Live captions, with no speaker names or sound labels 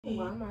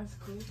Why am I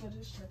school? I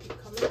just tried to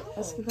come out.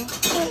 Let's go.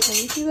 Let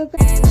me see the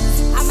back.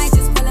 I might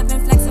just pull up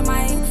and flex on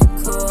my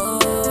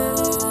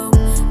cool.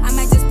 I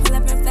might just pull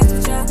up and flex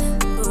with ya.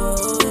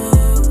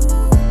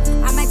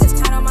 Ooh. I might just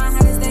count on my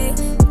hundreds, they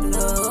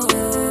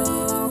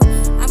blue.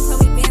 I'm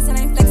Chloe Bands and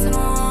I'm flexing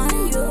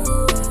on you.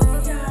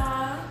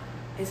 Yeah,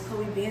 it's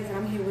Chloe Bands and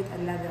I'm here with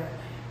another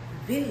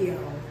video.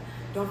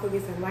 Don't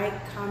forget to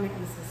like, comment,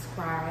 and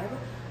subscribe.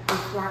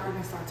 Before I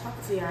even start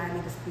talking to y'all, I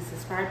need to be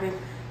subscribing.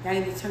 Y'all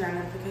need to turn that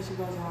notification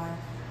bells on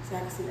so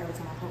I can see every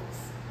time I post.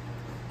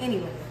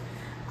 Anyway,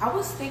 I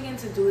was thinking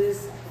to do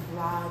this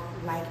vlog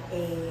like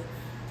a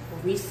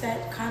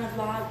reset kind of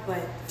vlog,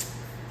 but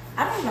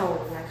I don't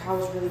know like how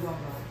it's really gonna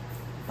go.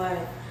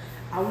 But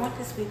I want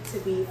this week to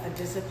be a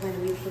disciplined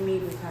week for me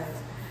because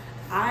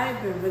I've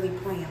been really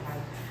playing.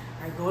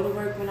 Like, I go to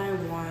work when I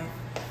want,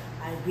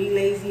 I be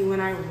lazy when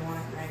I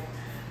want. Like,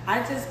 I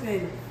just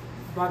been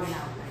bugging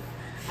out.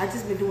 Like, I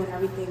just been doing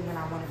everything when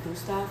I want to do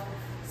stuff.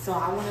 So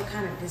I want to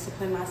kind of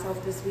discipline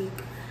myself this week.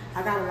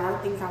 I got a lot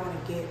of things I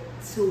want to get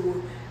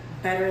to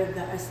better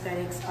the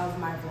aesthetics of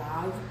my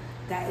vlog.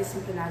 That is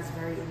something that's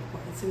very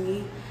important to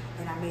me.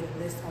 And I made a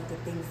list of the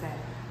things that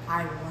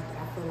I want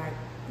that I feel like,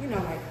 you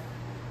know, like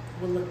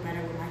will look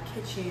better with my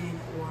kitchen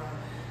or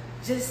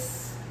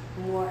just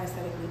more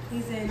aesthetically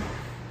pleasing.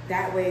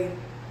 That way,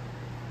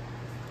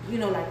 you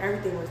know, like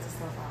everything works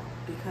itself out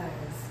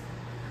because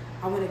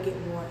I want to get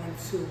more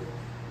into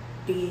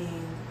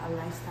being a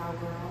lifestyle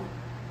girl.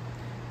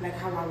 Like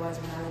how I was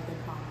when I lived in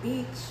Palm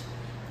Beach.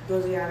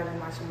 Those of y'all that have been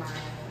watching my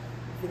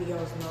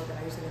videos know that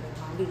I used to live in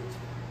Palm Beach.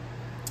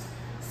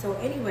 So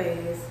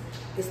anyways,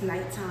 it's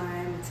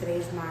nighttime.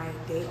 Today's my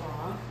day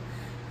off.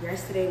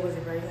 Yesterday was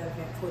a very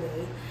eventful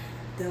day.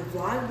 The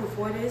vlog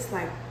before this,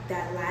 like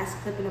that last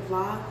clip in the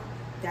vlog,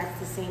 that's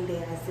the same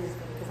day as this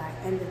day because I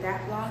ended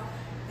that vlog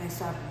and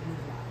started a new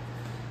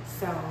vlog.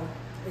 So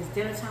it's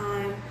dinner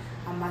time.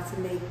 I'm about to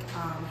make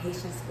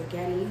Haitian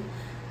spaghetti.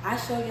 I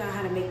showed y'all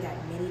how to make that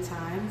many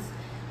times.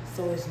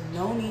 So there's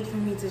no need for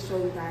me to show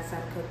you guys how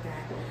to cook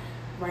that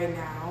right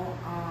now.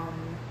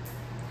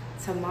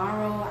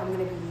 Tomorrow I'm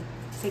gonna be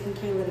taking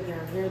Kayla to get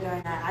her hair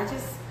done. I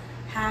just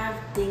have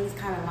things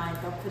kind of lined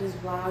up for this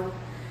vlog.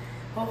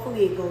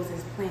 Hopefully it goes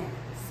as planned.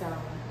 So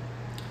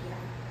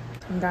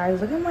yeah.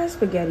 Guys, look at my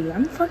spaghetti.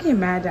 I'm fucking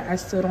mad that I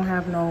still don't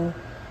have no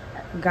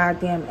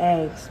goddamn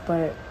eggs,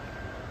 but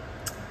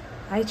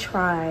I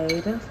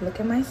tried. Look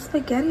at my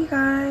spaghetti,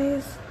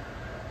 guys.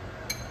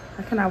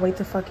 I cannot wait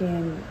to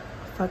fucking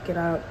fuck it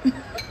up. Okay.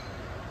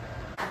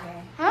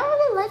 I don't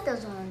really like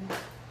those ones.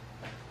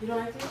 You don't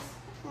like this?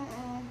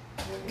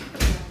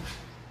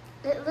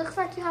 It looks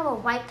like you have a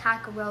white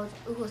cockroach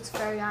who's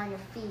furry on your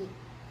feet.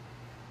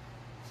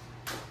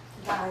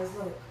 Guys,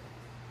 look.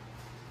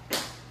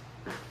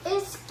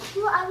 It's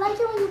cute. I like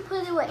it when you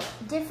put it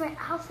with different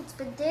outfits,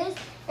 but this,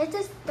 it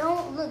just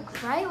don't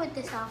look right with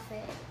this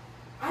outfit.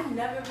 I've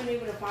never been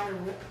able to find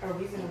a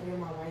reason to wear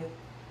my white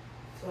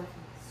fluffy.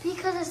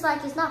 Because it's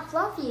like, it's not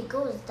fluffy, it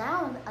goes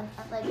down,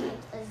 like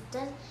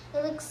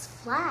it looks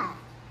flat.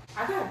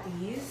 I got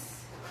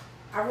these.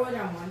 I wore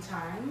them one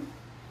time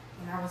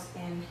when I was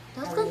in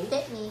Those LA, could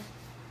fit me.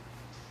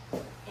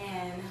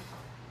 and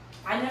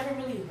I never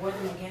really wore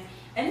them again.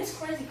 And it's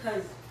crazy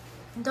because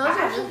Those I are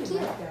actually really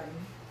cute. like them.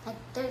 Like,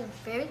 they're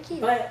very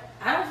cute. But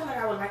I don't feel like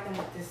I would like them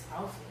with this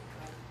outfit.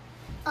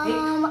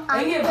 Like,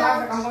 I they get felt-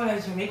 vibes like I'm going to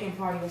a Jamaican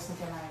party or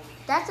something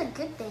like. That's a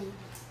good thing.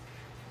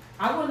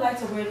 I would like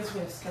to wear this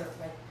with a skirt,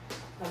 like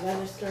a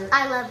leather skirt.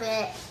 I love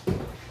it.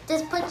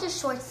 Just put your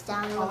shorts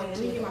down and Oh look wait, let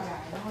me cute. get my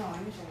bag. Hold on,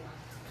 let me show you.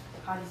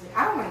 How does it?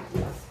 I don't like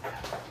this.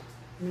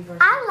 Reverse.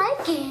 I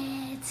like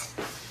it.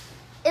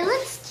 It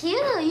looks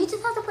cute. You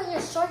just have to put your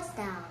shorts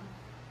down.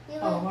 You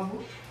Oh, look, my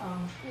boot.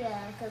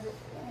 yeah, because it.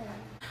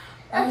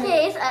 Yeah.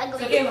 Okay, it's ugly.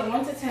 So Kayla,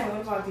 1 to 10.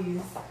 What about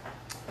these?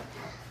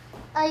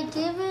 I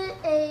give it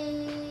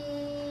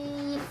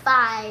a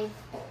 5.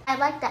 I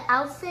like the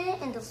outfit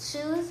and the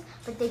shoes,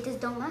 but they just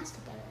don't match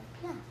together.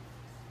 Yeah.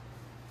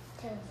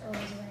 Because it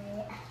was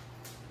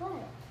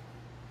right.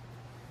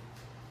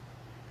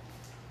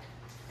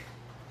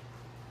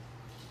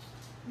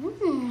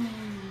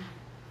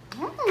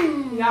 What?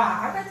 Yeah,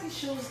 I got these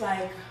shoes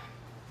like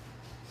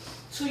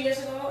 2 years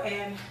ago,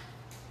 and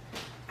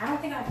I don't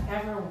think I've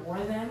ever wore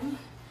them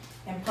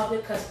in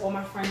public because all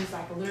my friends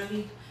like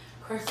literally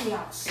cursed me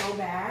out so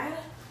bad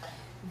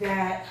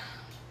that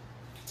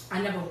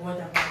I never wore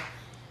them.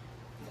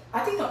 I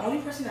think the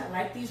only person that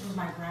liked these was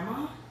my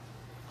grandma,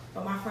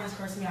 but my friends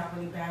cursed me out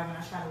really bad when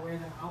I tried to wear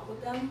them out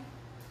with them.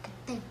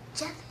 They're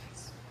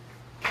jealous.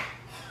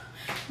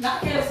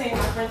 Not Kayla saying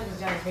my friends was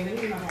jealous, but let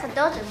me get my Because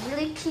bag. those are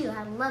really cute.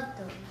 I love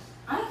those.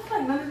 I don't feel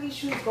like none of these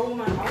shoes go with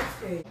my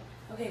outfit.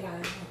 Okay,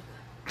 guys,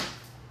 look.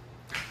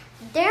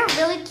 They're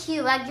really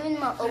cute. I'm giving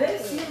them an Can they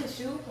see okay. the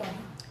shoes?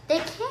 They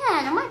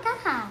can. Oh my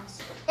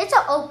gosh. It's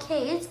an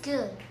okay. It's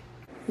good.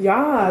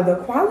 Yeah, the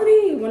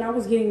quality when I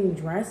was getting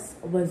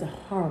dressed was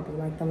horrible.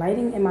 Like, the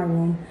lighting in my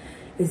room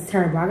is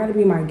terrible. I gotta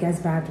be in my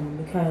guest bathroom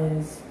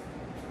because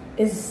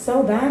it's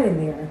so bad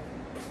in there.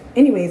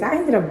 Anyways, I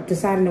ended up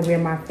deciding to wear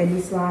my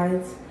Fendi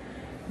slides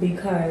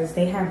because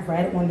they have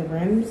red on the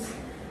rims.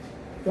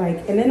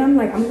 Like, and then I'm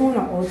like, I'm going to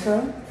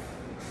Ulta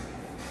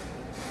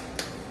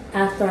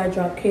after I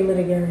drop Kayla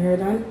to get her hair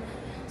done.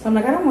 So I'm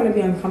like, I don't want to be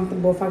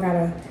uncomfortable if I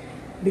gotta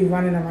be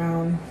running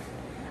around.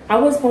 I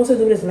was supposed to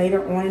do this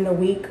later on in the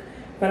week,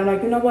 but I'm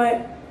like, you know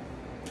what?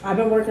 I've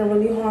been working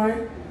really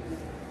hard.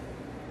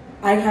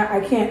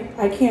 I can't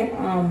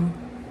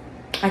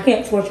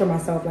torture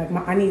myself. Like,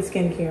 I need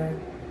skincare.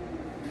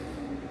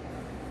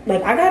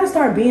 Like, I gotta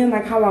start being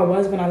like how I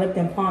was when I lived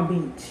in Palm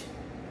Beach.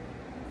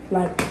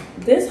 Like,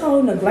 this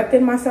whole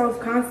neglecting myself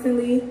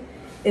constantly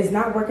is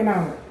not working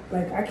out.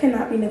 Like, I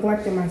cannot be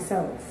neglecting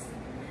myself.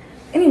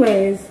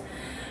 Anyways,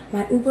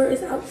 my Uber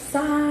is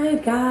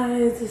outside,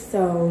 guys.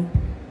 So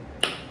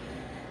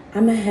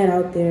I'm gonna head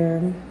out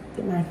there,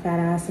 get my fat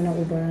ass in the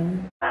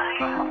Uber.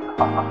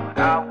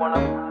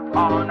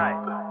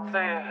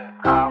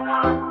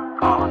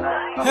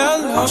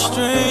 Hello,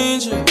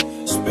 stranger.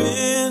 It's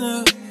been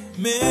a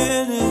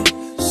minute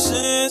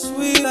since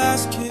we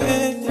last kicked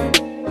it.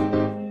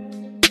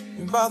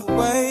 And by the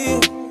way,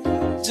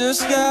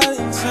 just got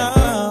in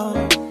town,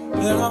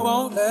 and I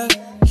won't let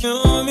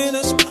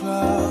cumulus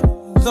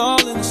clouds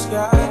all in the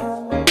sky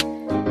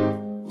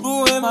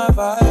ruin my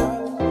vibe.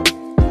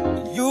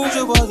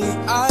 Usually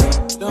I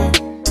don't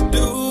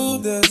do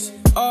this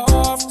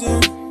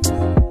often,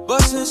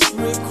 but since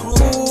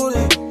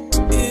recruiting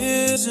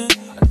isn't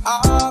an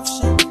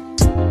option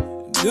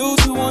due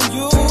to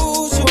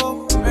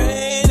unusual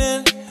rain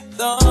and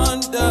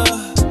thunder,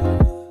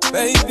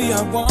 baby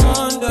I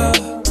wonder,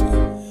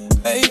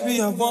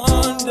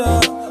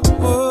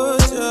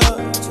 would you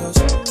just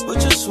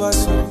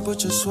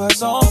put your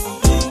sweats on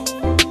for me?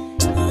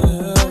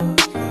 Yeah.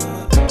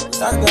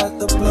 I got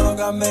the plug,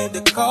 I made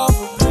the call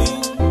for me.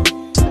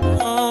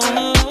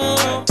 I'm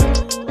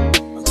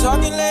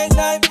talking late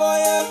night for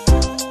ya.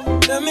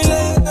 Let me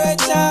lay a great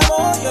time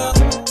on ya.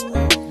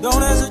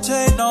 Don't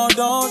hesitate, no,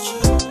 don't you?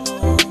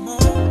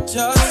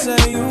 Just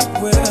say you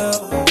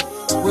will.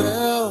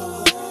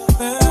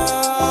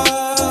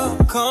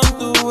 Come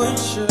through and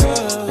chill.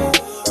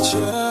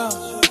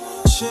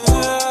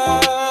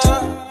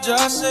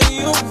 Just say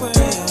you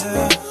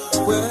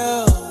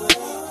will.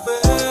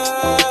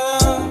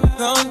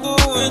 Come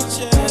through and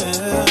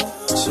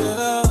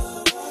chill.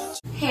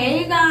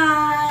 Hey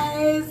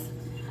guys,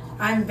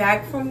 I'm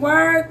back from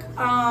work.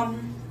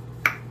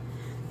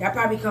 Y'all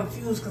probably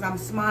confused because I'm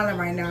smiling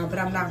right now, but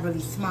I'm not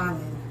really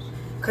smiling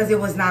because it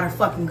was not a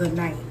fucking good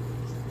night.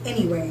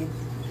 Anyway,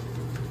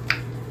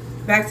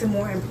 back to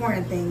more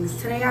important things.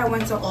 Today I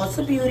went to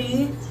Ulta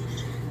Beauty.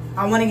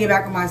 I want to get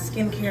back on my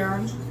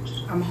skincare.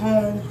 I'm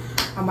home.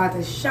 I'm about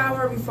to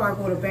shower before I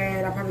go to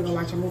bed. I'm probably gonna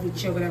watch a movie,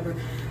 chill, whatever.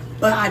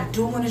 But I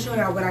do want to show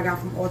y'all what I got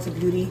from Ulta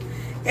Beauty.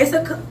 It's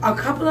a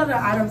couple of the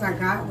items I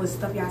got was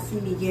stuff y'all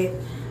see me get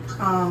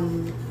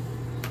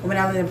when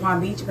I lived in Palm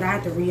Beach, but I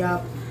had to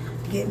re-up,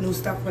 get new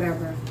stuff,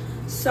 whatever.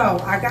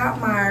 So I got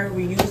my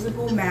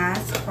reusable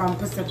mask from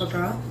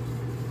Pacifica.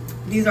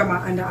 These are my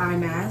under eye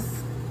masks.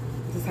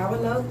 This is how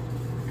it looks.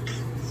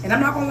 And I'm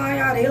not gonna lie,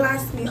 y'all, they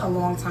last me a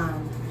long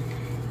time.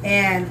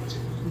 And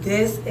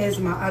this is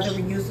my other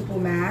reusable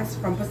mask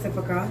from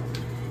Pacifica.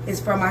 It's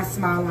for my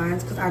smile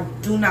lines because I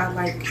do not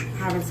like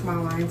having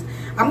smile lines.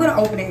 I'm gonna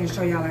open it and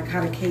show y'all like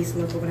how the case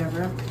look or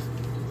whatever.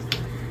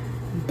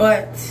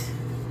 But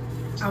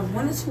I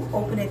wanted to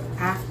open it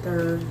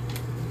after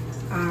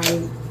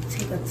I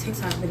take a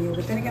TikTok video,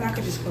 but then again I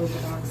could just close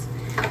the box.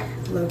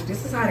 Look,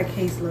 this is how the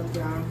case look,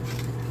 y'all.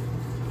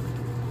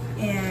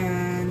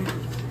 And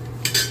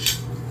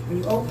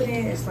when you open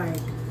it, it's like,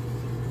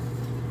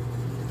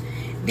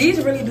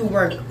 these really do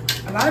work.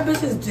 A lot of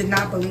bitches did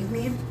not believe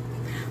me,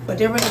 but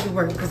they really do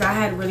work because I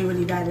had really,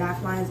 really bad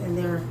laugh lines and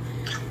they're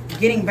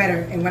getting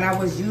better. And when I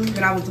was doing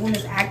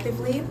this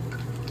actively,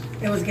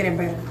 it was getting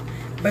better.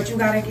 But you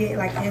gotta get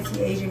like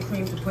anti-aging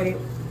cream to put it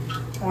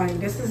on.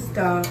 This is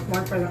the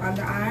one for the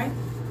under eye.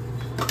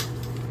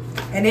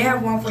 And they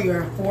have one for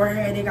your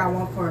forehead. They got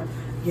one for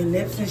your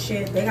lips and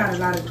shit. They got a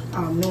lot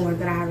of new ones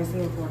that I haven't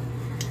seen before.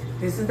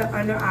 This is the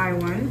under eye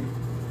one.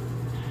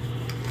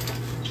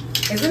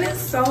 Isn't it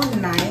so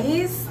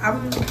nice?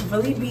 I'm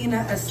really being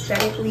an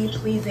aesthetically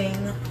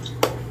pleasing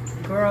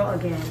girl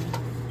again.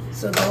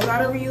 So those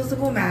are the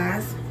reusable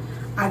masks.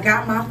 I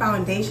got my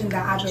foundation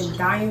that I've been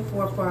dying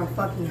for a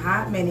fucking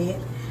hot minute.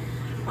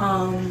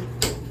 Let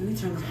me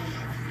turn this on.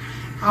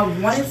 I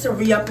wanted to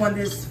re-up on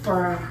this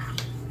for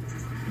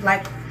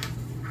like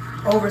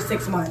over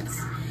 6 months.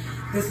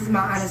 This is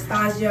my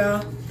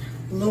Anastasia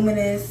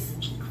Luminous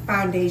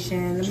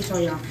foundation. Let me show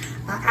y'all.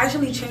 I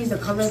actually changed the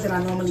colors that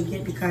I normally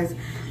get because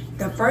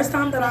the first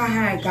time that I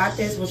had got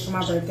this was for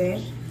my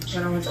birthday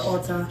when I went to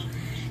Ulta,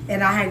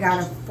 and I had got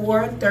a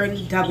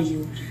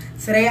 430W.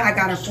 Today I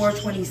got a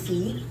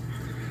 420C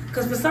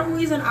because for some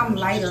reason I'm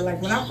lighter. Like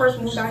when I first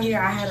moved out here,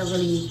 I had a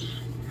really,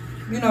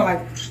 you know,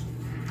 like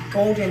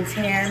golden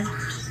tan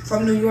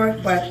from New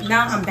York, but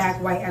now I'm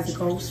back white as a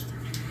ghost.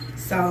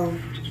 So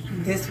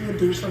this will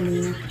do for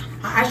me.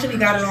 I actually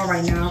got it on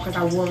right now because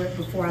I wore it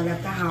before I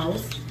left the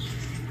house.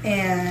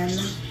 And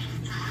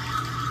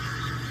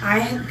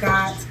I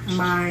got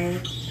my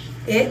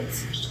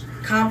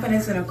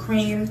Confidence in a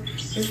Cream.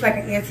 This is like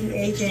an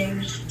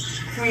anti-aging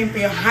cream for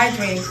your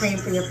hydrating cream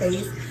for your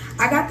face.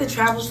 I got the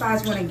travel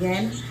size one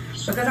again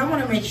because I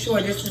want to make sure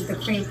this is the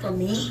cream for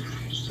me.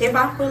 If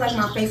I feel like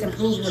my face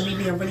improves with me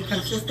being really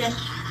consistent,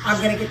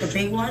 I'm going to get the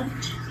big one.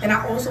 And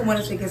I also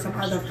wanted to get some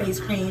other face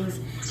creams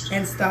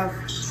and stuff.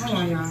 Hold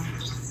on, y'all.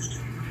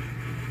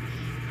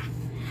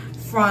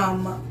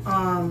 From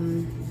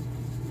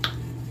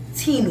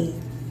Teamy.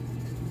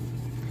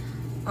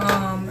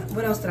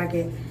 What else did I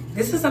get?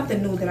 This is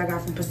something new that I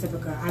got from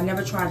Pacifica. I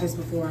never tried this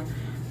before.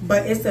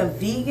 But it's a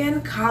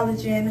vegan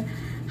collagen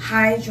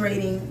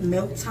hydrating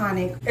milk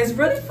tonic. It's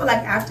really for like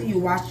after you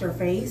wash your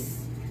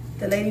face,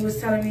 the lady was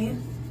telling me.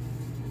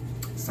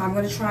 So I'm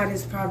gonna try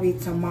this probably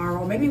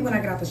tomorrow, maybe when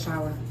I get out the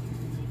shower.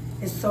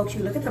 It's so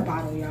cute. Look at the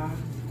bottle, y'all.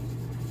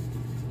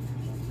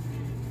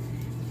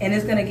 And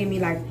it's gonna give me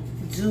like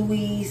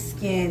dewy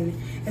skin.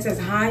 It says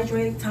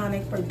hydrating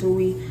tonic for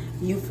dewy,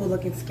 youthful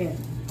looking skin.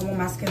 I want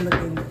my skin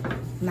looking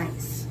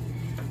nice.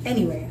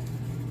 Anyway,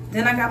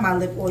 then I got my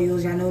lip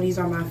oils. Y'all know these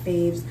are my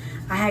faves.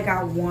 I had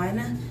got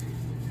one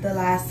the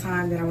last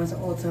time that I went to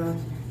Ulta.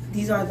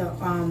 These are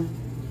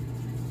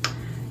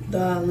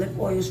the lip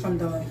oils from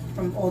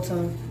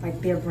Ulta,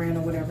 like their brand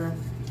or whatever.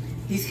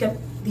 These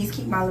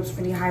keep my lips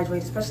really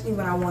hydrated, especially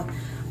when I want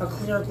a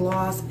clear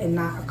gloss and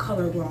not a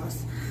color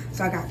gloss.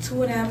 So I got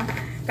 2 of them.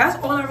 That's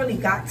all I really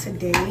got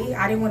today.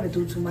 I didn't want to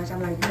do too much.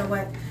 I'm like, you know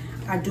what?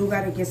 I do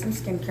got to get some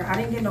skincare. I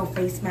didn't get no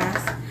face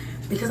mask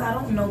because I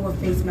don't know what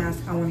face mask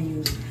I want to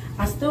use.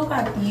 I still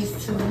got these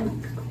 2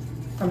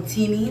 from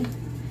Teamy,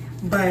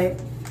 but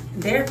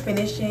they're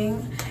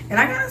finishing. And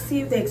I got to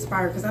see if they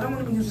expire because I don't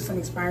want to be using some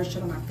expired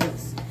shit on my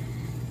face.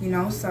 You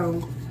know,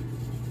 so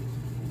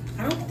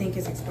I don't think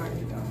it's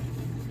expired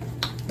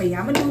though. But yeah,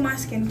 I'm going to do my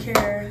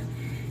skincare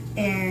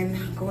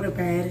and go to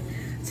bed.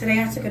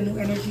 Today I took a new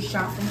energy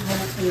shot from Whole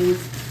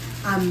Foods.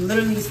 I'm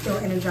literally still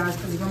energized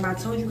because remember I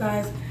told you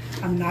guys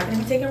I'm not going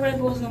to be taking Red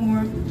Bulls no more.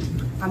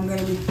 I'm going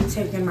to be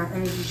taking my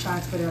energy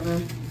shots,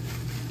 whatever.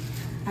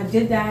 I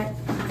did that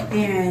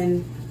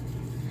and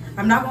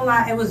I'm not going to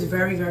lie, it was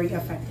very, very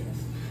effective.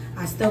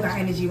 I still got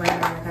energy right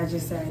now, like I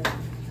just said.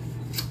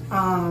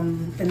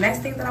 The next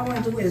thing that I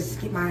want to do is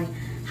get my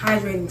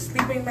hydrating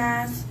sleeping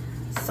mask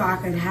so I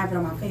can have it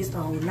on my face the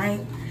whole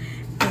night.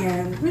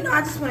 And, you know,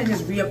 I just want to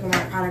just re-up on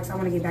my products. I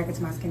want to get back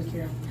into my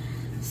skincare.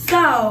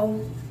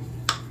 So,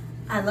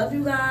 I love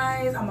you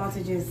guys. I'm about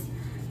to just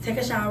take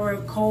a shower,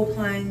 cold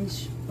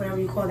plunge, whatever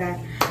you call that.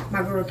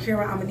 My girl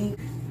Kira Amani,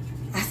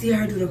 I see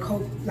her do the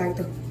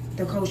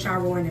cold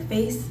shower in the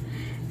face.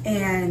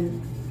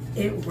 And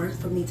it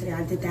worked for me today.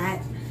 I did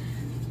that.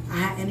 I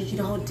had energy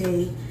the whole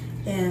day.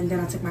 And then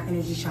I took my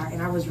energy shot.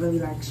 And I was really,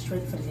 like,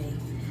 straight for the day.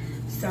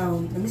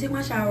 So, let me take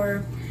my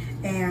shower.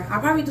 And I'll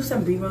probably do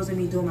some B-rolls of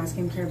me doing my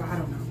skincare, but I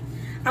don't know.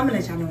 I'm gonna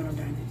let y'all know when I'm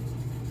done.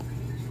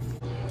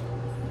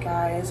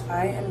 Guys,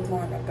 I am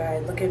going to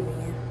bed. Look at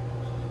me.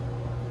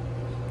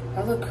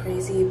 I look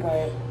crazy,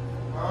 but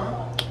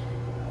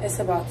it's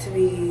about to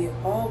be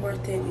all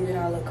worth it, even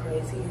though I look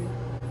crazy.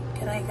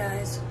 Good night,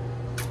 guys.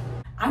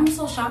 I'm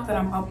so shocked that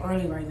I'm up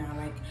early right now.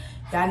 Like,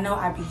 y'all know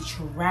I be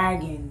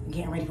dragging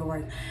getting ready for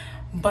work.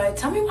 But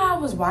tell me why I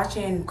was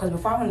watching, because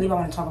before I want to leave, I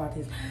want to talk about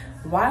this.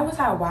 Why was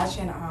I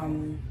watching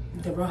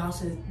the Real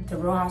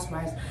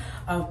Housewives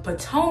of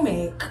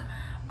Potomac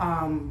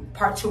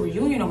part 2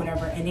 reunion or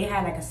whatever, and they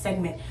had like a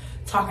segment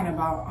talking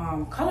about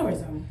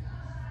colorism.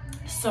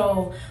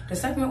 So the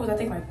segment was, I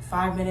think, like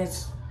 5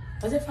 minutes.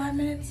 Was it 5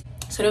 minutes?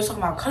 So they were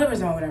talking about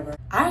colorism or whatever.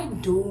 I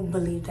do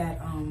believe that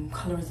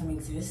colorism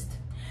exists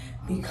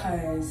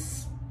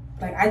because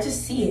like I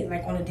just see it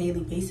like on a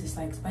daily basis,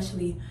 like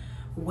especially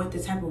with the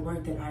type of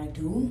work that I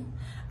do.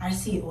 I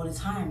see it all the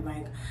time.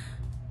 Like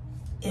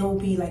it will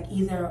be like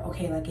either,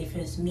 okay, like if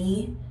it's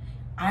me,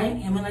 I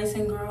am a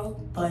light-skinned girl,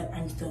 but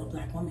I'm still a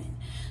black woman.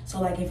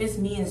 So like if it's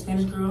me and a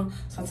Spanish girl,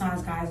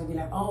 sometimes guys will be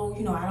like, oh,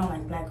 you know, I don't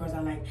like black girls,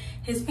 I like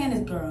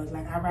Hispanic girls.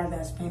 Like I'd rather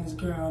a Spanish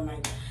girl.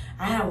 Like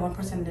I had one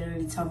person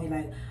literally tell me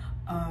like,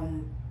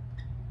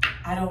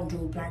 I don't do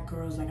black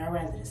girls, like I'd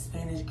rather the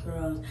Spanish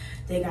girls.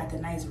 They got the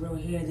nice real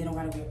hair, they don't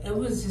gotta wear. It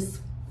was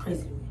just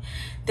crazy to me.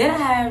 Then I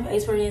have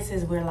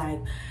experiences where like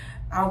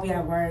I'll be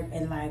at work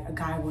and like a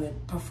guy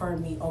would prefer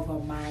me over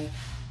my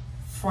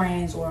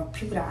friends or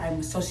people that I'm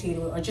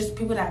associated with, or just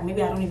people that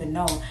maybe I don't even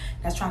know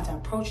that's trying to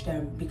approach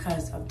them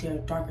because of their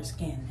darker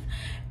skin.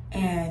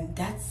 And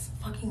that's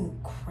fucking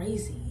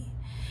crazy.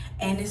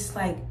 And it's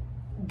like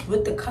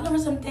with the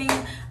colorism thing,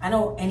 I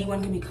know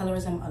anyone can be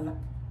colorism,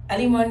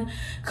 anyone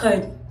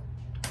could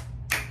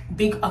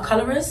be a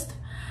colorist,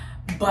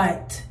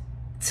 but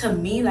to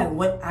me, like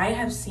what I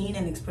have seen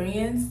and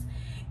experienced,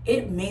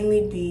 it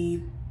mainly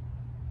be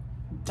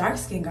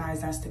dark-skinned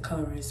guys that's the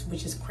colorist,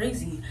 which is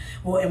crazy.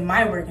 Well, in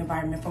my work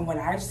environment, from what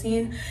I've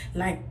seen,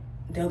 like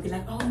they'll be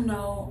like, oh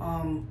no,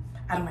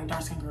 I don't like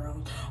dark-skinned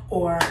girls,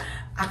 or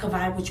I could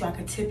vibe with you, I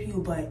could tip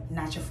you, but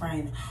not your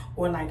friend,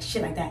 or like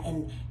shit like that.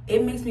 And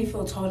it makes me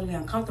feel totally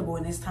uncomfortable,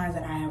 and there's times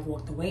that I have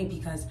walked away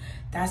because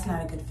that's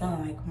not a good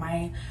feeling. Like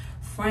my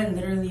friend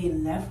literally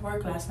left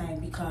work last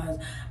night because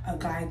a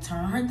guy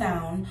turned her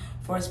down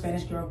for a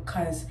Spanish girl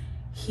because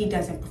he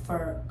doesn't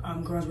prefer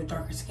girls with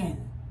darker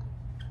skin.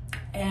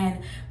 And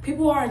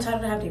people are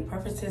entitled to have their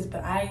preferences,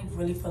 but I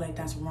really feel like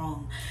that's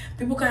wrong.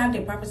 People can have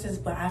their preferences,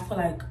 but I feel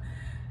like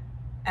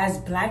as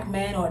black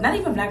men, or not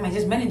even black men,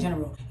 just men in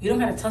general, you don't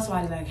gotta tell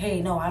somebody like,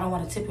 hey, no, I don't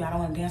want to tip you, I don't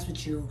want to dance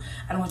with you,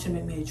 I don't want you to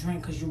make me a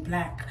drink because you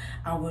black.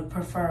 I would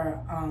prefer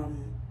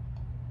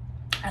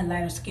a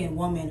lighter skinned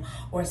woman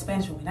or a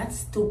Spanish woman. That's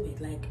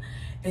stupid. Like,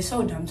 it's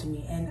so dumb to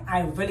me, and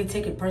I really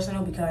take it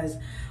personal because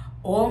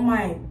all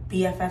my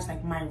BFFs,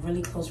 like my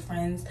really close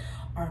friends,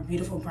 are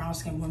beautiful brown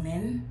skinned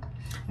women.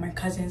 My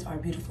cousins are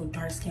beautiful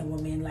dark skinned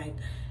women. Like,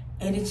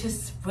 and it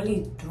just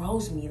really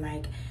throws me.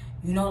 Like,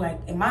 you know, like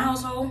in my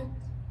household,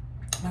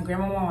 my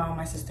grandma, my mom,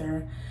 my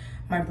sister,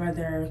 my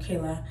brother,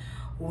 Kayla,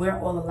 we're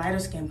all the lighter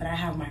skin, but I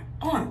have my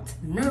aunt,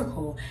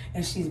 Miracle,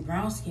 and she's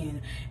brown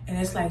skin. And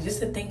it's like, just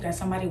to think that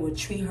somebody would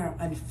treat her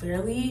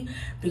unfairly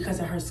because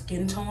of her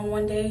skin tone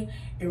one day,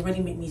 it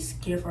really made me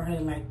scared for her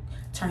to like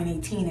turn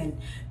 18.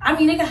 And I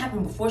mean, it could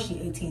happen before she's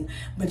 18,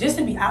 but just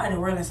to be out in the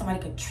world and somebody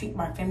could treat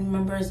my family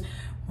members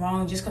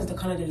wrong just because the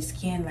color of their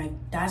skin, like,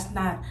 that's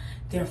not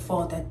their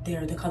fault that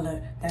they're the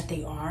color that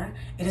they are.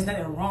 It is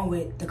nothing wrong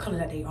with the color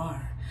that they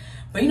are.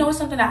 But you know, it's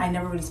something that I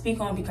never really speak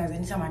on because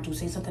anytime I do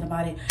say something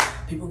about it,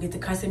 people get to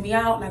cussing me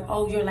out. Like,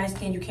 oh, you're light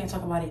skinned, you can't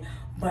talk about it.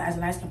 But as a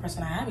light skinned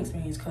person, I have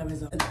experienced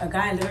colorism. A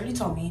guy literally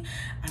told me,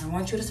 I don't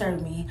want you to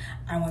serve me,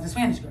 I want the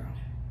Spanish girl.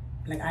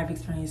 Like, I've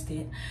experienced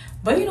it.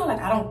 But you know, like,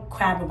 I don't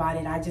crab about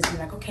it. I just be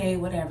like, okay,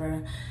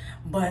 whatever.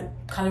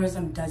 But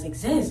colorism does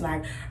exist.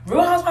 Like,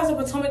 Real Housewives of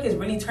Potomac is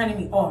really turning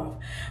me off.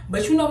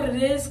 But you know what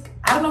it is?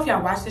 I don't know if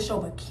y'all watch this show,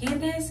 but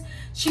Candace,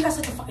 she got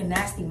such a fucking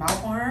nasty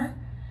mouth on her.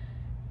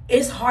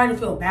 It's hard to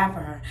feel bad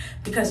for her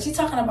because she's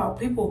talking about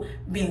people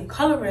being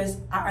colorist.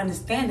 I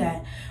understand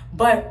that,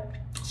 but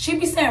she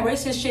be saying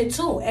racist shit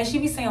too, and she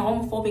be saying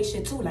homophobic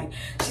shit too. Like,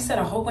 she said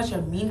a whole bunch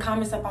of mean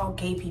comments about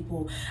gay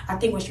people. I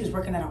think when she was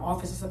working at an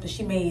office or something,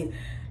 she made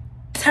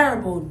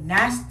terrible,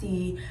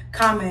 nasty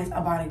comments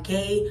about a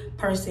gay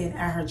person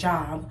at her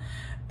job.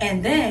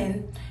 And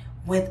then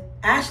with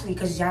Ashley,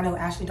 because y'all know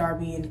Ashley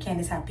Darby and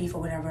Candace have beef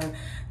or whatever,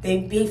 they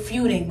be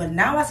feuding, but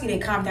now I see they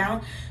calm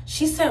down.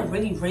 She said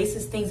really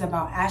racist things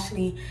about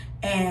Ashley,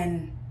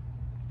 and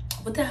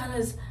what the hell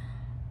is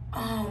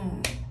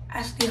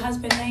Ashley's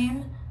husband's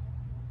name?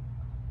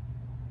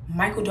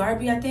 Michael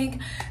Darby, I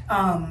think.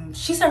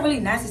 She said really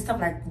nasty stuff,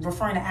 like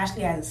referring to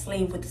Ashley as a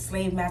slave with the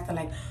slave master.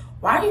 Like,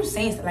 why are you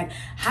saying stuff? Like,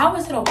 how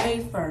is it okay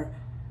for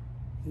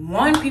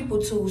one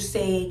people to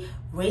say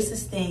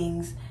racist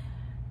things,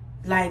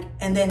 like,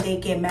 and then they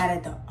get mad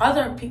at the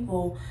other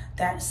people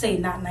that say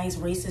not nice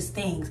racist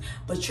things,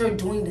 but you're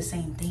doing the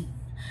same thing?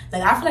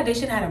 Like, I feel like they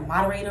should have had a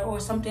moderator or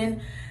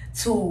something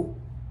to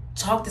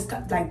talk this,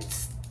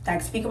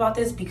 like speak about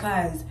this,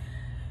 because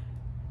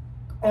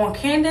on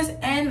Candace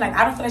end, like,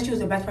 I don't feel like she was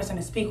the best person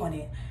to speak on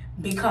it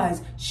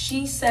because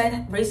she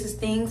said racist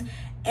things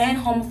and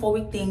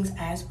homophobic things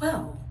as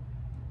well.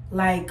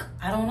 Like,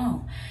 I don't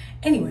know.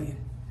 Anyway,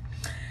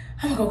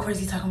 I'm gonna go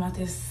crazy talking about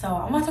this. So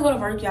I'm about to go to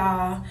work,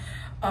 y'all.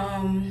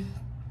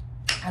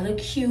 I look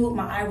cute.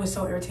 My eye was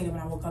so irritated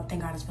when I woke up.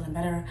 Thank God it's feeling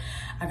better.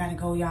 I gotta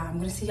go, y'all. I'm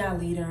gonna see y'all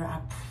later. I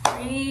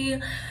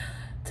pray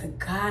to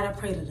God, I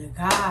pray to the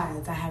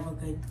gods I have a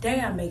good day,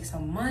 I make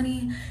some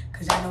money,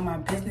 because y'all know my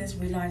business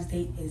relaunch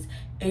date is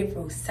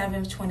April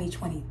 7th,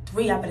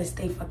 2023. I better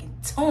stay fucking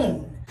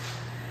tuned.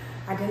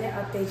 I didn't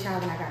update y'all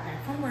when I got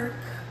back from work.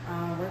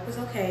 Work was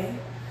okay.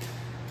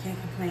 Can't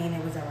complain,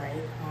 it was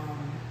alright.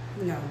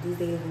 You know, these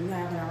days when you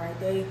have an alright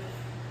day,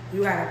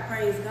 you gotta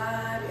praise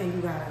God and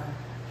you gotta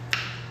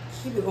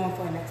keep it going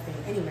for the next day.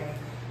 Anyway,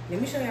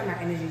 let me show y'all my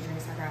energy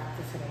drinks I got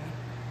for today.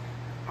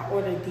 I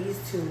ordered these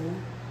two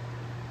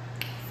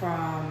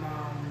from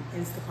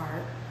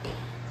Instacart,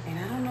 and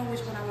I don't know which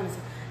one I want to.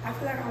 I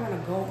feel like I want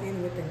to go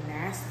in with the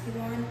nasty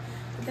one,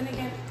 but then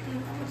again,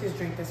 I'm gonna just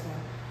drink this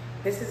one.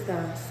 This is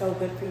the So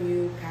Good For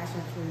You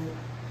passion fruit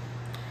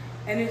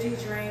energy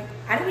drink.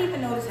 I didn't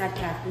even know this had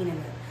caffeine in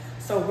it.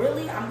 So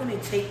really, I'm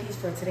gonna take these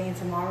for today and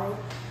tomorrow,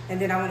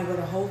 and then I want to go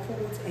to Whole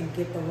Foods and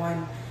get the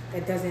one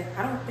that doesn't.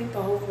 I don't think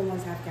the Whole Foods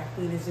ones have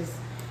caffeine. It's just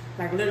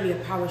like literally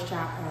a power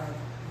shot of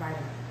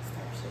vitamins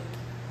type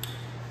shit.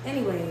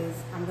 Anyways,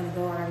 I'm gonna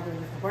go. I gotta get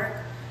ready for work.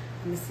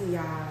 I'm gonna see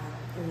y'all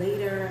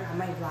later. I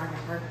might vlog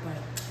at work, but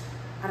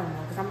I don't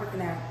know, because I'm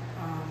working at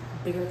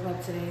a bigger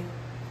club today.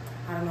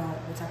 I don't know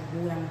what type of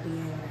mood I'm gonna be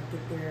in when I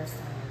get there. So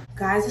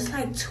guys, it's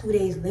like 2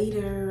 days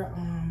later.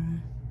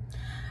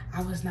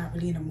 I was not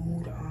really in the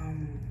mood.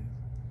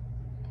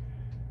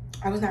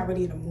 I was not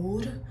really in the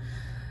mood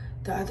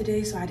the other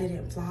day, so I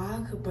didn't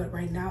vlog. But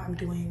right now I'm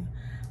doing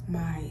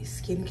my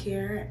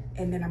skincare,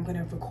 and then I'm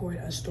gonna record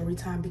a story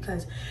time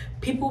because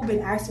people have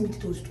been asking me to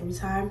do a story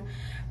time,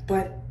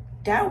 but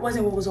that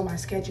wasn't what was on my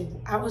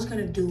schedule. I was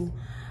gonna do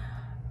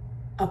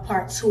a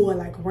part 2 of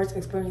like worst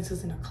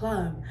experiences in a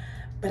club,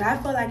 but I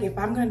feel like if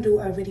I'm gonna do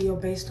a video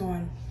based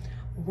on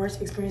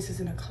worst experiences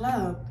in a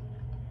club,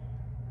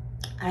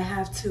 I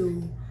have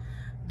to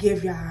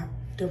give y'all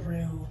the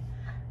real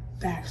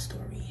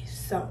backstory.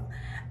 So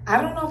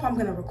I don't know if I'm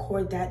gonna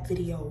record that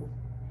video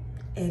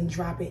and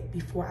drop it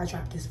before I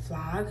drop this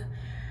vlog,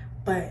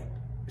 but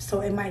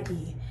so it might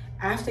be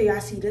after y'all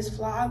see this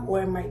vlog,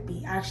 or it might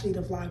be actually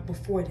the vlog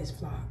before this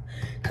vlog,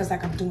 because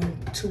like I'm doing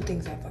 2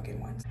 things at fucking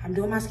once. I'm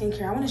doing my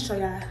skincare. I want to show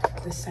y'all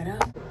the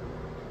setup.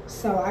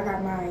 So I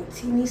got my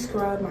Teeny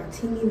scrub, my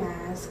Teeny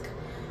mask,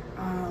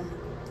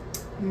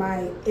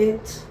 my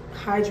It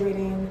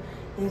hydrating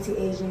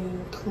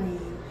anti-aging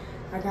cream.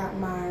 I got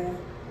my,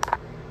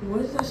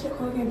 what is that shit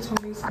called again?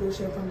 Toning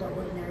solution from The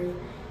Ordinary.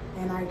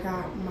 And I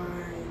got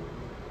my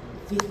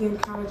vegan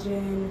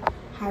collagen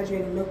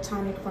hydrated milk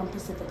tonic from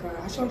Pacifica.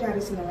 I showed y'all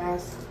this in the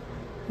last,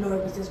 no,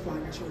 it was this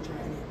vlog I showed y'all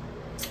in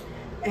it.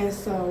 And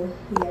so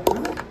yeah,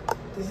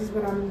 this is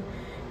what I'm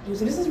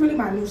using. This is really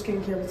my new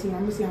skincare routine.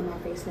 I'm gonna see how my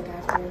face look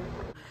after.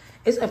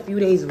 It's a few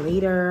days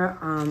later.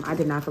 I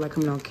did not feel like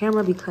coming on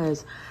camera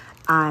because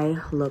I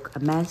look a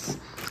mess.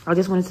 I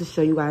just wanted to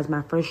show you guys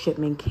my first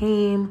shipment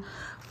came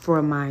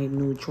for my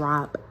new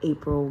drop,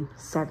 April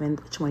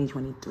 7th,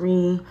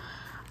 2023.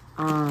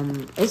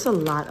 It's a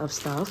lot of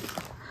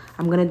stuff.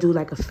 I'm gonna do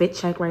like a fit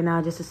check right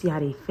now just to see how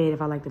they fit,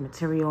 if I like the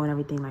material and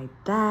everything like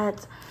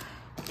that.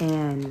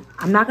 And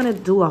I'm not gonna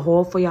do a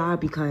haul for y'all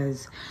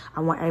because I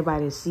want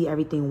everybody to see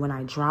everything when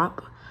I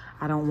drop.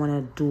 I don't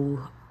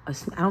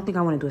think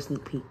I want to do a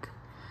sneak peek.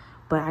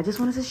 But I just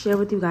wanted to share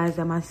with you guys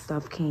that my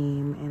stuff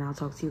came, and I'll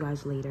talk to you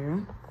guys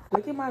later.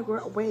 Look at my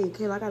girl. Wait,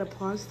 Kayla, I gotta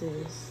pause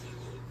this.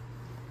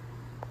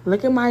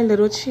 Look at my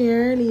little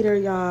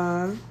cheerleader,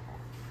 y'all.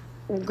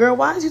 Girl,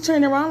 why is you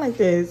turning around like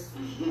this?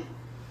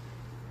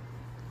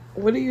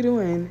 What are you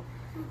doing?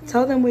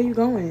 Tell them where you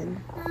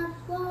going.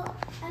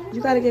 You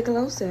gotta get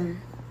closer.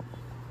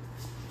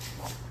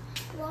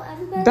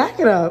 Well, back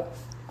it up.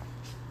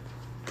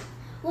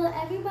 Well,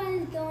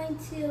 everybody's going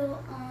to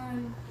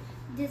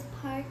this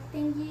park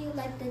thingy,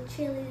 like the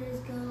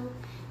cheerleaders go.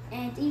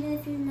 And even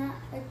if you're not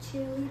a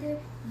cheerleader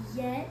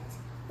yet,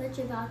 but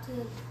you're about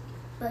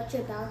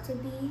to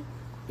be,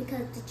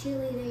 because the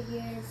cheerleader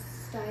year is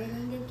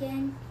starting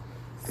again.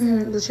 So,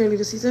 The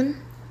cheerleader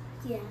season?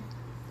 Yeah.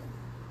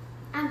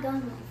 I'm going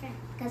with my friend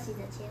because she's a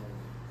cheerleader.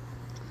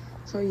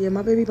 So yeah,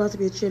 my baby about to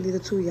be a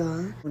cheerleader too,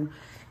 y'all.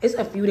 It's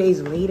a few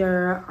days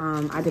later.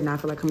 I did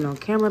not feel like coming on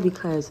camera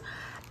because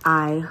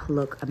I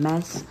look a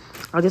mess.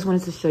 I just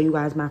wanted to show you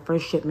guys my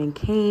first shipment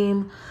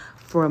came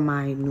for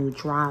my new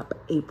drop,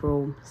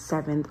 April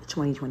 7th,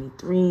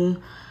 2023.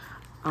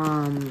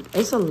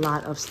 It's a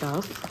lot of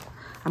stuff.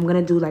 I'm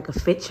gonna do like a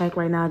fit check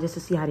right now just to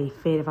see how they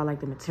fit, if I like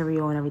the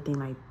material and everything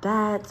like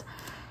that.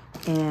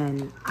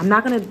 And I'm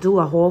not gonna do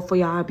a haul for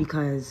y'all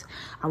because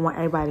I want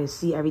everybody to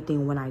see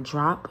everything when I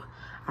drop.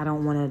 I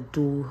don't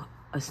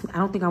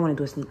think I want to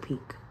do a sneak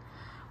peek.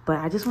 But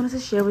I just wanted to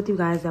share with you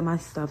guys that my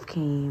stuff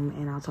came,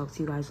 and I'll talk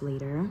to you guys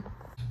later.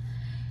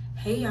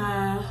 Hey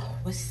y'all,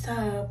 what's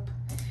up?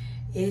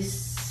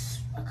 It's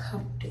a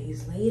couple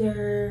days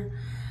later.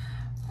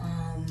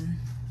 I'm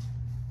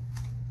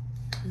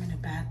in the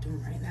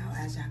bathroom right now,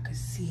 as y'all can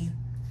see,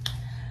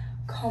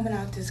 combing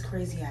out this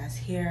crazy ass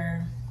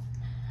hair.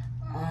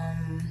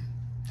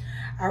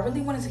 I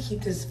really wanted to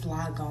keep this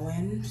vlog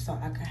going so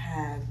I could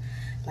have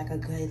like a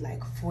good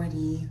like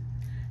 40-50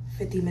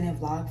 minute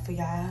vlog for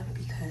y'all,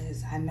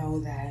 because I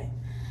know that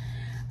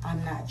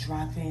I'm not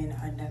dropping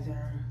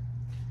another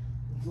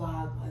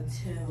vlog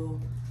until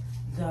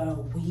the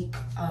week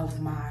of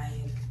my,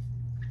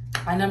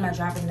 I know I'm not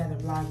dropping another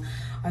vlog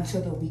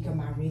until the week of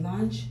my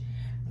relaunch,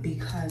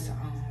 because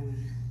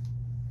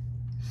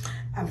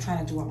I'm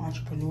trying to do an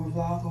entrepreneur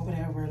vlog or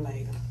whatever,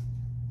 like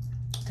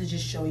to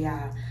just show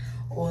y'all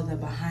all the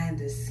behind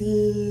the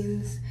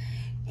scenes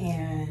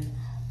and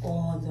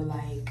all the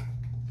like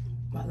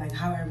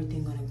how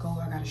everything gonna go.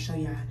 I gotta show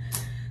y'all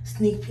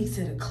sneak peeks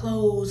of the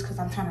clothes because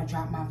I'm trying to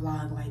drop my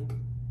vlog like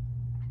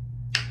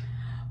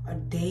a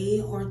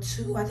day or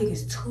two. I think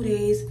it's 2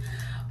 days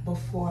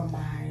before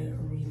my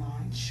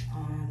relaunch.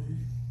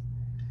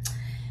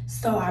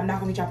 So I'm not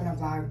gonna be dropping a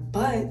vlog,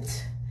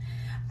 but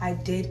I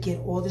did get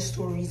all the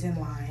stories in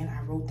line.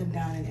 I wrote them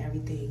down and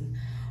everything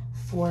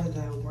for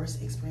the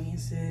worst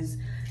experiences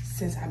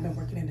since I've been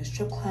working in the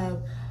strip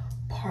club,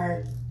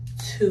 part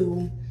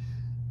 2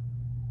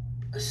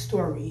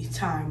 story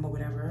time or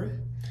whatever.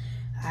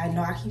 I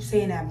know I keep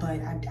saying that, but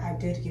I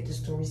did get the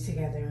stories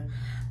together.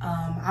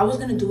 I was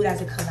gonna do it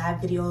as a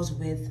collab videos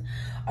with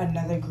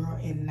another girl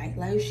in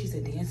nightlife. She's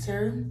a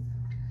dancer.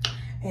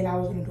 And I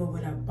was gonna do it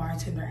with a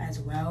bartender as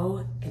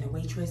well and a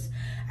waitress.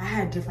 I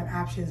had different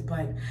options,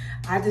 but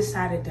I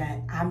decided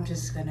that I'm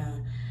just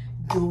gonna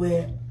do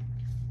it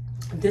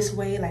this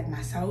way, like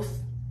myself.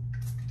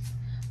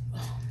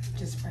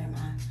 Just spray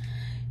my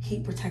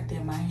heat protector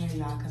in my hair,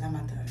 y'all, because I'm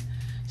about to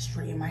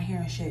straighten my hair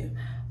and shit.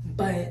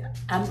 But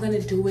I'm gonna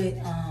do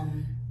it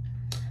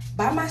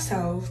by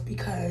myself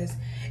because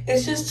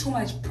it's just too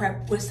much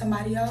prep with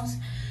somebody else,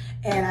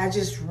 and I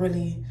just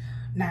really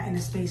not in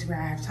a space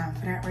where I have time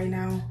for that right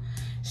now.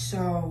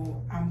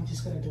 So I'm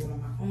just gonna do it on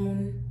my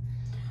own.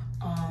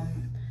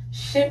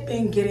 Shit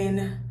been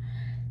getting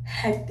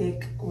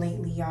hectic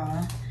lately,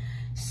 y'all.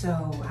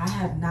 So I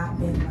have not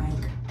been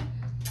like,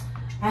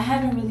 I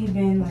haven't really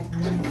been like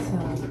wanting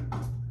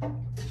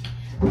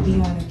to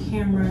be on the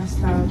camera and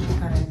stuff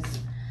because,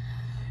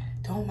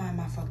 don't mind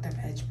my fucked up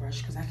edge brush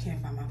because I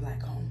can't find my black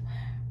comb.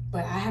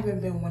 But I haven't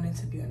been wanting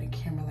to be on the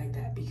camera like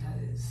that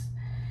because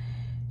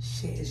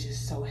shit is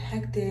just so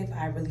hectic.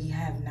 I really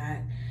have not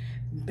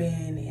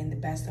been in the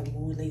best of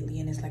mood lately,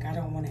 and it's like I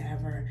don't want to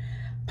ever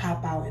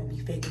pop out and be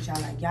fake with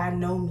y'all. Like, y'all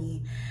know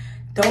me.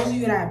 Those of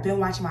you that have been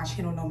watching my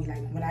channel know me.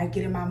 Like, when I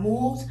get in my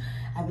moods,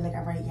 I be like,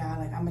 all right, y'all,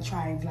 like, I'm gonna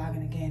try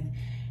vlogging again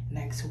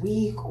next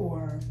week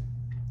or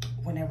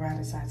whenever I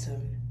decide to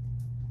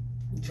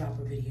drop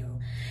a video.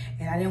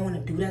 And I didn't want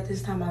to do that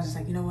this time. I was just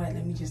like, you know what,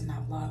 let me just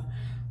not vlog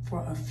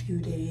for a few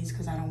days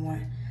because I don't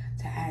want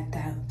to add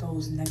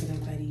those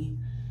negative Betty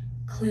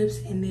clips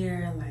in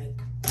there. Like,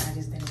 I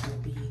just didn't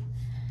want to be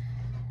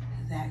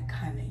that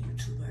kind of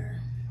YouTuber.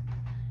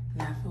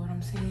 Y'all feel what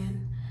I'm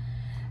saying?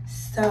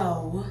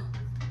 So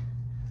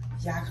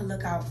y'all can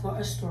look out for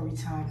a story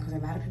time because a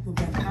lot of people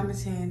been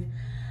commenting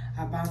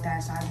about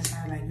that. So I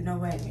decided, like, you know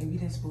what, maybe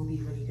this will be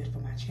really good for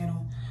my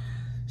channel.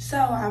 So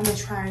I'm gonna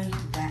try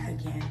that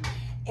again.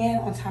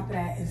 And on top of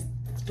that, is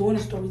doing a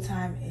story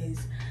time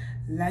is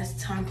less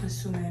time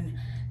consuming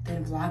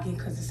than vlogging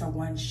because it's a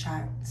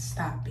one-shot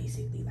stop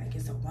basically. Like,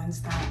 it's a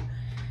one-stop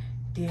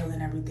deal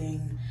and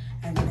everything.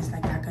 And then it's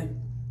like I could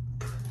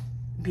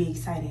be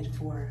excited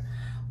for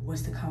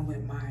what's to come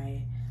with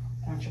my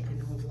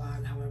entrepreneur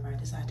vlog, however I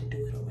decide to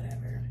do it or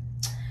whatever.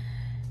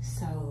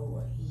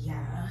 So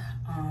yeah,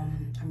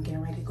 I'm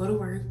getting ready to go to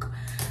work.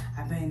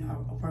 I've been a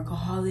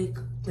workaholic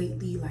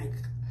lately. Like,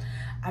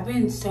 I've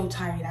been so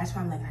tired. That's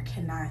why I'm like, I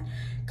cannot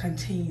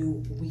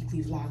continue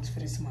weekly vlogs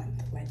for this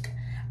month. Like,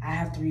 I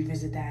have to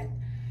revisit that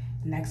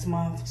next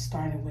month,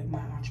 starting with my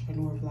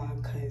entrepreneur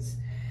vlog, because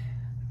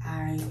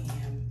I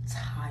am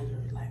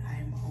tired. Like, I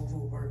am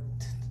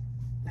overworked,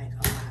 like,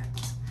 a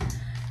lot.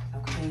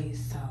 Okay,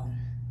 so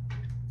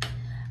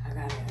I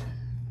gotta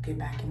get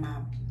back in my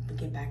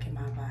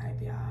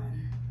vibe, y'all.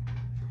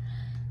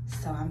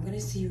 So I'm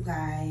gonna see you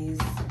guys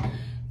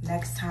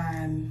next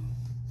time.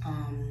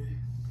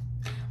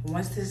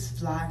 Once this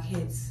vlog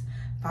hits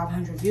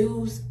 500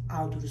 views,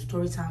 I'll do the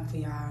story time for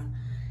y'all.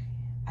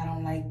 I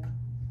don't like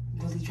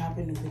really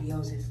dropping new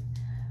videos if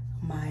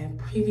my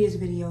previous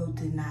video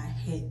did not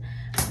hit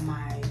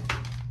my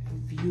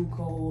view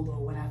goal or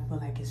what I feel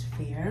like is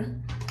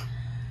fair.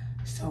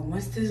 So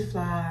once this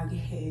vlog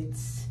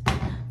hits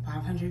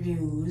 500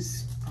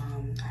 views,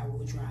 I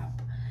will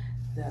drop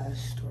the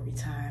story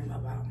time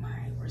about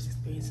my worst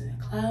experience in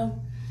the club.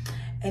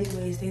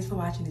 Anyways, thanks for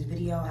watching this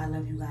video. I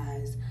love you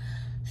guys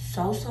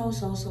so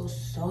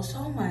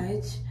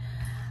much.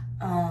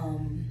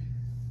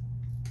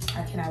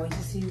 I cannot wait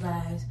to see you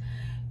guys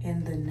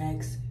in the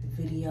next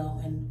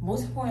video, and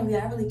most importantly,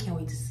 I really can't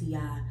wait to see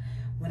y'all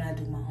when I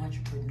do my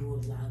entrepreneur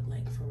vlog,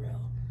 like, for real.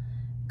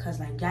 Cause,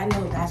 like, y'all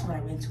know that's what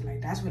I'm into.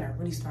 Like, that's what I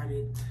really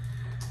started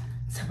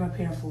to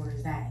prepare for,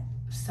 is that.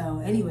 So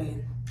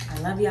anyway, I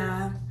love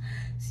y'all.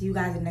 See you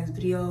guys in the next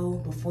video.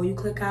 Before you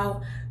click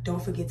out,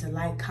 don't forget to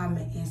like,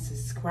 comment, and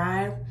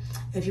subscribe.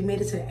 If you made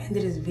it to the end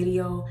of this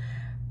video,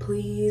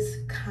 please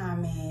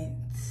comment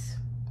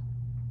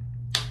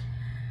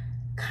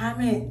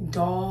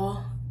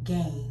doll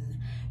gang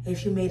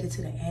if you made it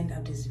to the end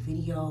of this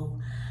video.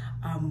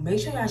 Make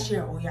sure y'all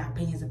share all your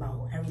opinions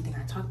about everything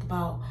I talked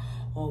about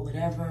or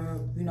whatever,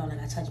 you know,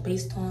 like I touched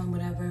based on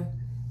whatever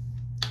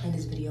in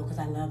this video, because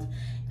I love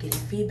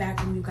getting feedback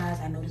from you guys.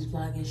 I know this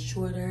vlog is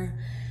shorter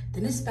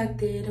than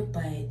expected,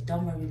 but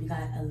don't worry, we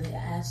got a lit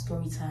ass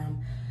story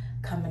time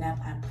coming up.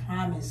 I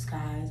promise,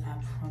 guys, I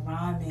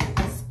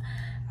promise.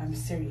 I'm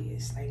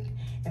serious, like,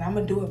 and I'm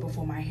gonna do it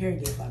before my hair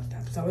get fucked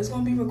up. So it's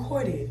gonna be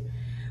recorded,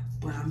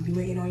 but I'm gonna be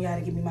waiting on y'all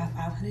to give me my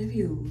 500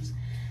 views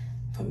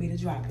for me to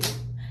drop it.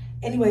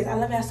 Anyways, I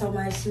love y'all so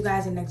much. See you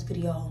guys in the next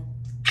video.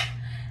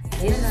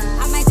 Later,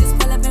 guys.